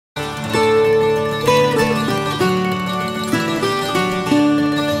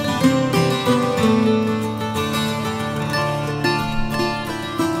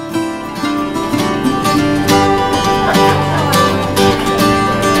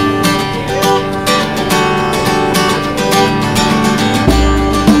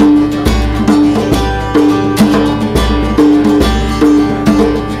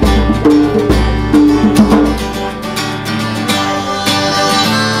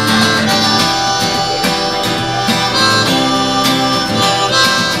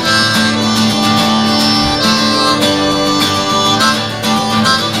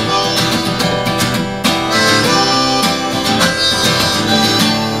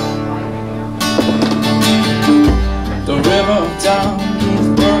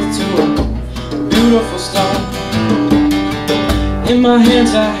In my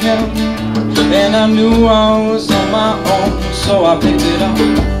hands I held, and I knew I was on my own, so I picked it up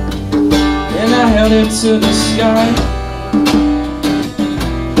and I held it to the sky.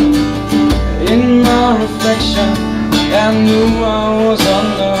 In my reflection, I knew I was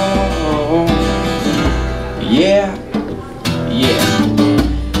alone. Yeah,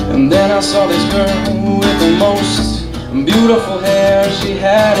 yeah. And then I saw this girl with the most beautiful hair. She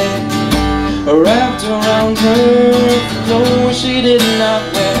had it wrapped around her, clothes she did not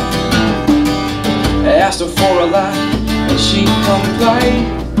wear. I asked her for a lot and she complied.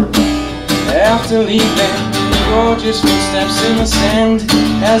 After leaving, gorgeous footsteps in the sand,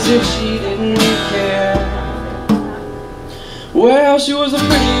 as if she didn't care. Well, she was the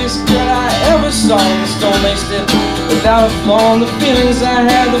prettiest girl I ever saw. The stone they stepped without a flaw. And the feelings I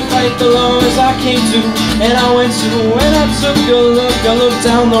had to fight the longest I came to. And I went to, when I took a look, I looked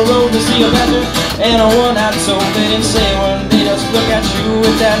down the road to see a better. And the one I told, they didn't say one, they just look at you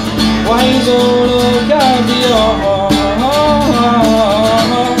with that wise old look of the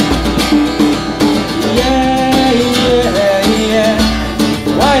yeah, yeah, yeah.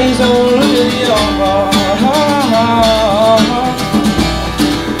 Wise old look of the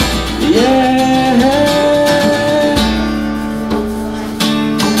yeah.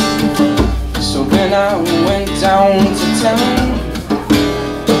 So when I went down to town,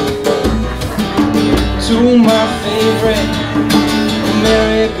 to my favorite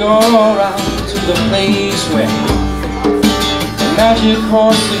merry-go-round, to the place where the magic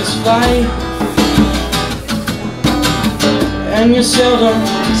horses fly, and you seldom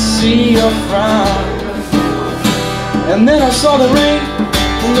see a frown. And then I saw the rain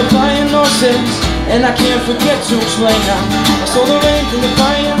from the flying horses, and I can't forget to explain how. I saw the rain from the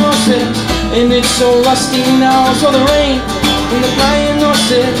flying horses, and it's so rusty now. I saw the rain from the flying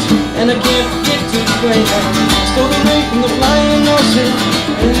horses, and I can't forget to explain how. I saw the rain from the flying horses,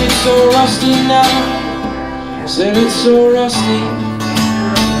 and it's so rusty now. I said it's so rusty.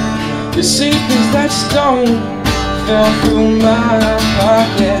 You see, 'cause that stone fell through my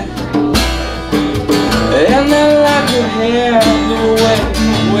pocket, and that lock of hair blew away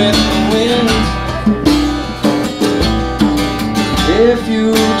with the wind. If you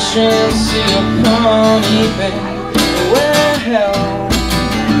chance see a pony bend, well,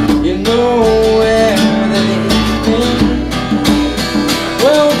 you know where they've been.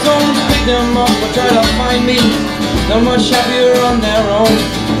 Well, don't pick them up or try to find me. They're much happier on their own.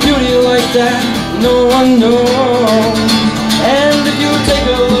 Beauty like that, no one knows. And if you take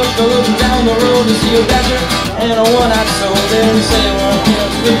a look down the road to see a badger and a one-eyed soul, then say, well,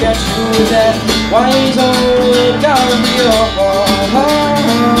 just look at you with that wise old look out of your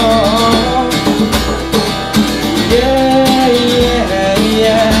yeah, yeah,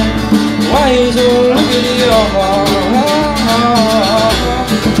 yeah. Wise old look at your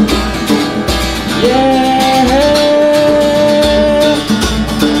yeah.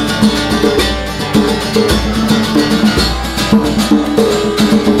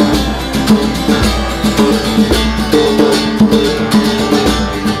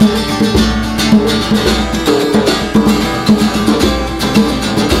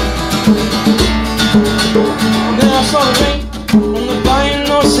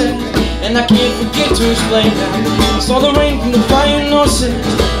 And I can't forget to explain now. I saw the rain from the flying horses,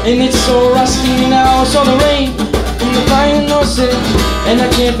 and it's so rusty now. I saw the rain from the flying horses, and I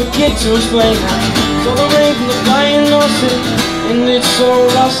can't forget to explain now. I saw the rain from the flying horses, and it's so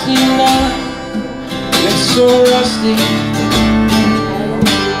rusty now. It's so rusty.